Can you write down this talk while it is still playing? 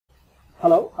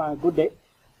Hello, good day.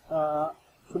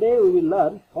 Today we will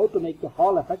learn how to make a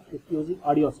Hall effect with using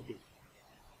Audacity.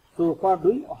 So for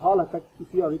doing a Hall effect,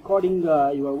 if you are recording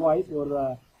your voice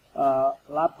or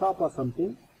laptop or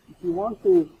something, if you want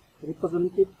to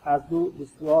represent it as though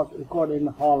this was recorded in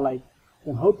a hall, like,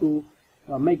 then how to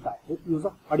make that with use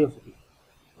of Audacity.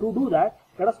 To do that,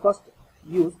 let us first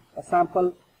use a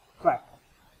sample track.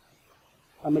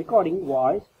 I'm recording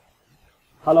voice.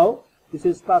 Hello, this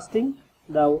is testing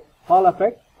the Hall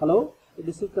effect. Hello,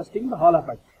 this is testing the Hall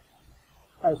effect.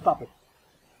 I'll stop it.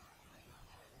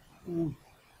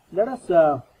 Let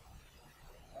us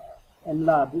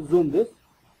enlarge, zoom this.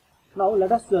 Now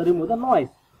let us remove the noise.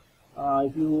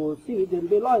 If you see, there will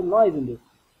be a lot of noise in this.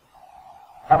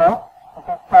 Hello, this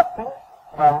is testing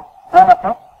the Hall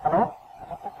effect. Hello,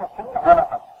 this is testing the Hall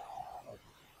effect.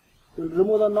 We'll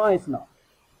remove the noise now.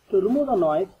 To remove the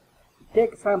noise,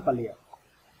 take sample here.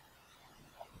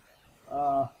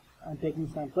 I'm taking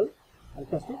sample. I'll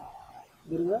test it.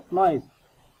 There is a noise.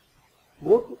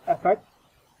 Go to effect.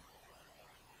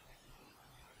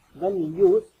 Then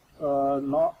use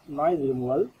noise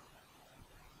removal.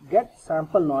 Get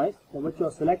sample noise, which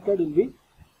was selected will be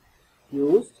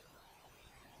used.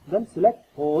 Then select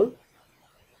whole.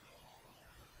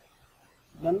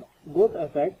 Then go to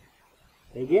effect.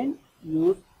 Again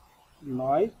use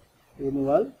noise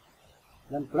removal.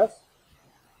 Then press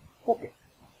OK.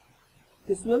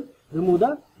 This will remove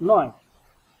the noise.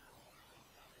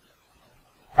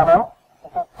 Hello,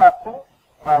 this is testing the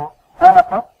Hall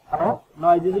effect. Hello,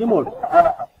 Noise is removed. Hall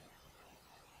effect.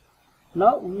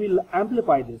 Now we will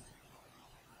amplify this.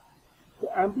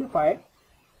 To amplify,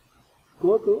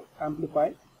 go to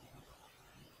amplify,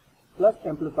 plus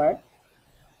amplify.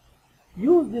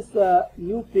 Use this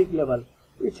new peak level.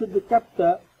 It should be kept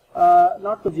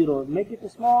not to 0. Make it a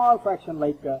small fraction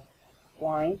like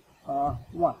 0.1.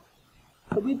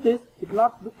 So with this, it will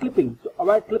not be clipping. To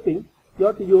avoid clipping, you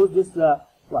have to use this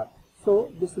one. So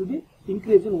this will be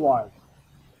increase in voice.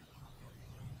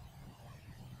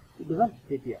 It doesn't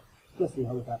hit here. Let's see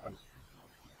how it happens.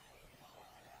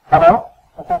 Hello,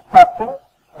 this is testing the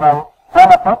Hall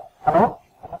effect. Hello,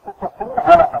 this is testing the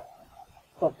Hall effect.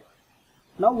 Okay.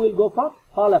 Now we will go for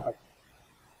Hall effect.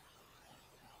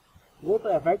 Go to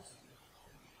effects.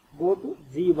 Go to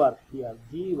G work here.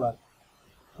 G work.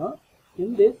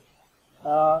 In this,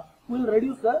 we will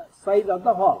reduce the size of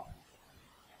the hall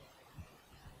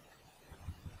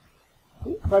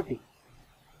to 30.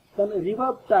 Then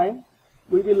reverb time,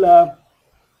 we will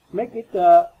make it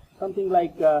something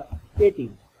like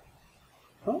 18.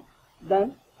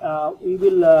 Then we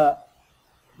will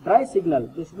dry signal.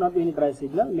 There should not be any dry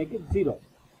signal. Make it 0.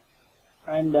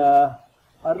 And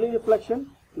early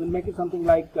reflection, we will make it something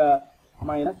like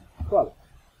minus 12.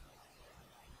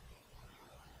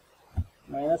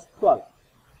 Minus 12.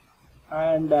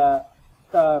 And the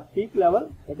peak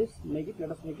level, that is,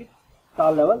 let us make it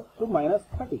tall level to minus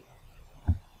 30.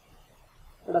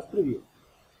 Let us preview.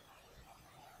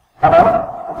 Hello,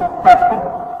 this is testing the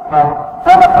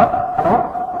Hall effect. Hello,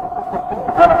 this is testing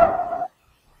the Hall effect.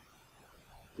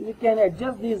 You can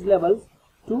adjust these levels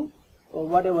to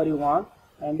whatever you want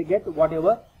and get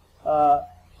whatever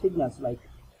signals. Like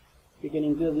you can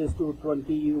increase this to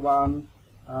 21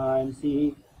 and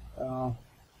see.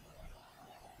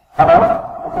 Hello,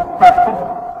 this is testing the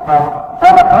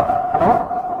Hall effect. Hello,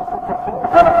 this is testing the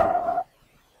Hall effect.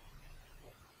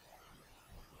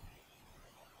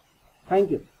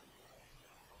 Thank you.